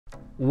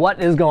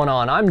What is going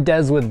on? I'm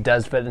Des with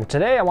ZWIFT, and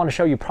today I want to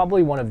show you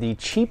probably one of the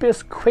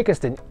cheapest,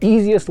 quickest, and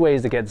easiest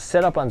ways to get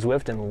set up on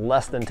ZWIFT in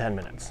less than 10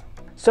 minutes.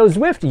 So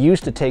ZWIFT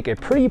used to take a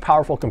pretty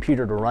powerful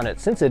computer to run it,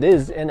 since it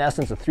is in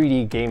essence a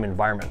 3D game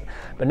environment.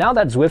 But now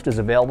that ZWIFT is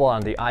available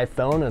on the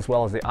iPhone as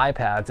well as the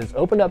iPads, it's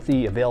opened up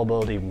the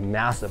availability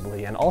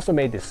massively and also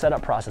made the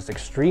setup process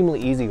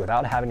extremely easy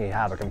without having to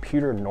have a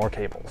computer nor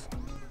cables.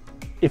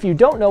 If you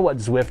don't know what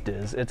ZWIFT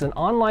is, it's an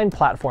online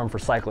platform for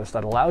cyclists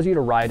that allows you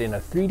to ride in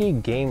a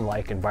 3D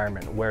game-like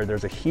environment where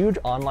there's a huge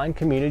online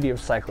community of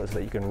cyclists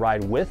that you can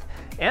ride with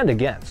and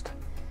against.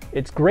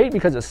 It's great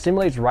because it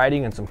simulates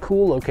riding in some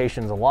cool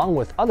locations along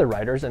with other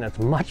riders, and it's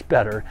much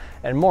better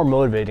and more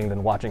motivating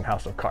than watching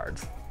House of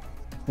Cards.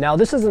 Now,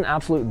 this is an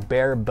absolute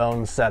bare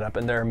bones setup,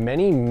 and there are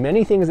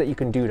many things that you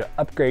can do to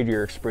upgrade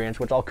your experience,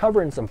 which I'll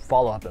cover in some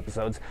follow-up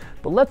episodes,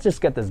 but let's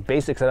just get this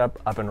basic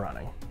setup up and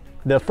running.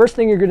 The first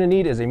thing you're going to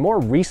need is a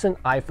more recent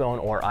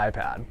iPhone or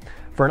iPad.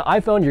 For an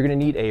iPhone, you're going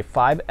to need a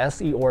 5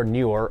 SE or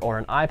newer, or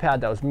an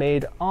iPad that was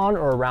made on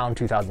or around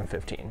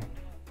 2015.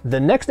 The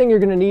next thing you're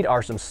going to need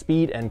are some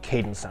speed and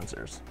cadence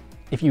sensors.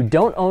 If you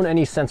don't own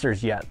any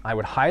sensors yet, I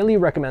would highly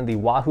recommend the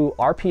Wahoo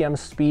RPM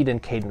speed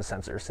and cadence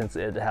sensor, since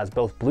it has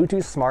both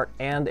Bluetooth Smart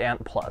and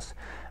ANT+,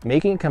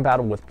 making it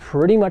compatible with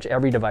pretty much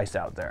every device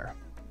out there.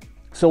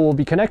 So we'll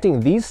be connecting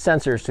these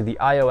sensors to the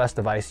iOS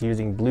device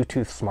using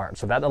Bluetooth Smart,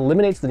 so that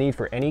eliminates the need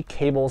for any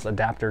cables,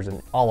 adapters,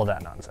 and all of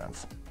that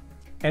nonsense.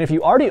 And if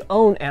you already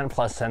own ANT+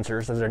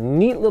 sensors, there's a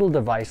neat little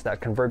device that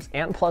converts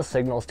ANT+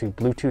 signals to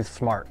Bluetooth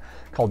Smart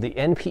called the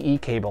NPE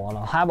cable, and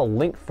I'll have a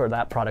link for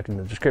that product in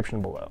the description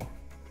below.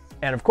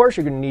 And of course,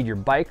 you're going to need your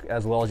bike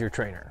as well as your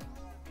trainer.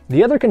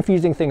 The other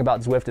confusing thing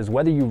about ZWIFT is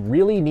whether you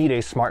really need a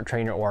smart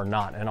trainer or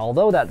not, and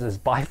although that is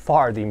by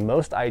far the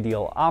most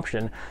ideal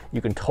option,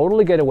 you can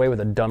totally get away with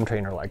a dumb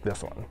trainer like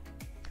this one.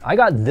 I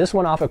got this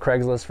one off of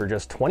Craigslist for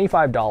just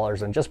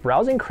 $25, and just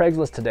browsing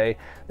Craigslist today,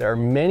 there are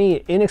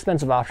many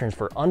inexpensive options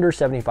for under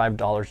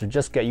 $75 to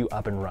just get you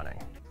up and running.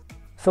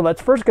 So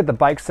let's first get the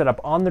bike set up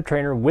on the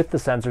trainer with the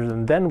sensors,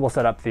 and then we'll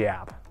set up the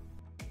app.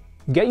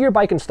 Get your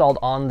bike installed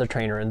on the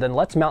trainer, and then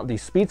let's mount the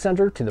speed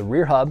sensor to the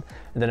rear hub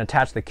and then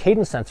attach the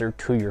cadence sensor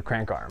to your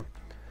crank arm.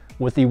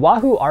 With the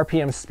Wahoo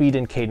RPM speed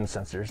and cadence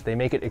sensors, they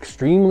make it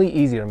extremely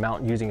easy to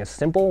mount using a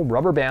simple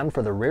rubber band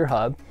for the rear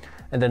hub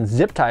and then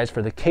zip ties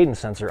for the cadence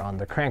sensor on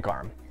the crank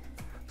arm.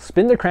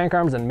 Spin the crank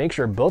arms and make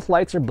sure both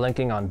lights are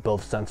blinking on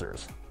both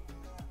sensors.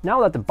 Now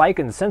that the bike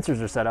and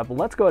sensors are set up,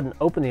 let's go ahead and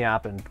open the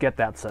app and get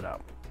that set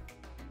up.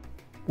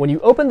 When you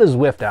open the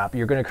ZWIFT app,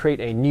 you're going to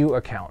create a new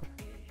account.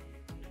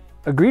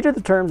 Agree to the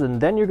terms, and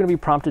then you're going to be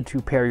prompted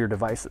to pair your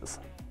devices.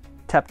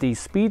 Tap the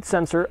speed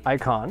sensor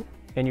icon,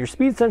 and your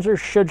speed sensor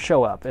should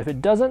show up. If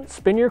it doesn't,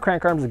 spin your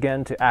crank arms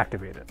again to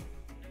activate it.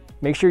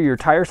 Make sure your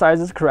tire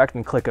size is correct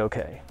and click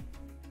OK.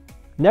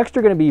 Next,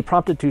 you're going to be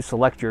prompted to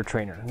select your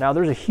trainer. Now,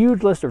 there's a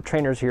huge list of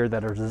trainers here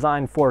that are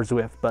designed for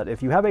ZWIFT, but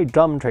if you have a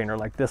dumb trainer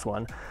like this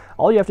one,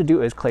 all you have to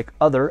do is click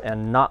Other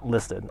and Not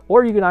Listed,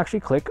 or you can actually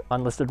click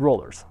Unlisted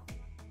Rollers.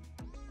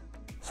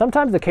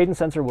 Sometimes the cadence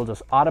sensor will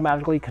just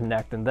automatically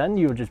connect, and then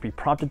you will just be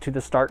prompted to the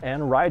start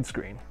and ride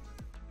screen.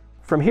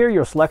 From here,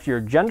 you'll select your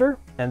gender,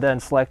 and then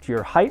select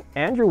your height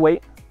and your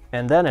weight,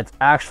 and then it's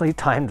actually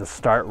time to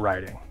start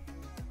riding.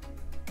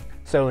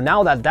 So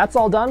now that that's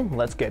all done,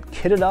 let's get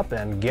kitted up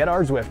and get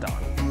our ZWIFT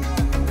on.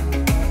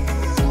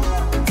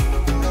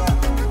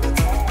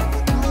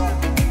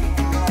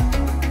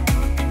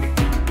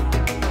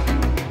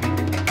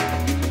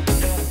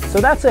 So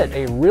that's it,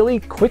 a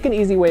really quick and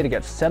easy way to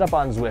get set up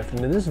on ZWIFT,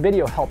 and if this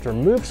video helped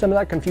remove some of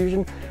that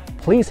confusion,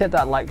 please hit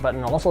that like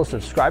button, and also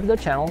subscribe to the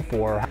channel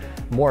for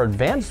more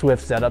advanced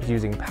ZWIFT setups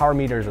using power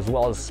meters as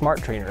well as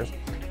smart trainers,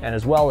 and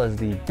as well as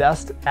the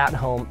best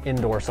at-home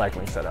indoor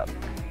cycling setup.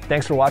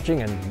 Thanks for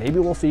watching, and maybe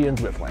we'll see you in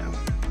ZWIFT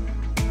land.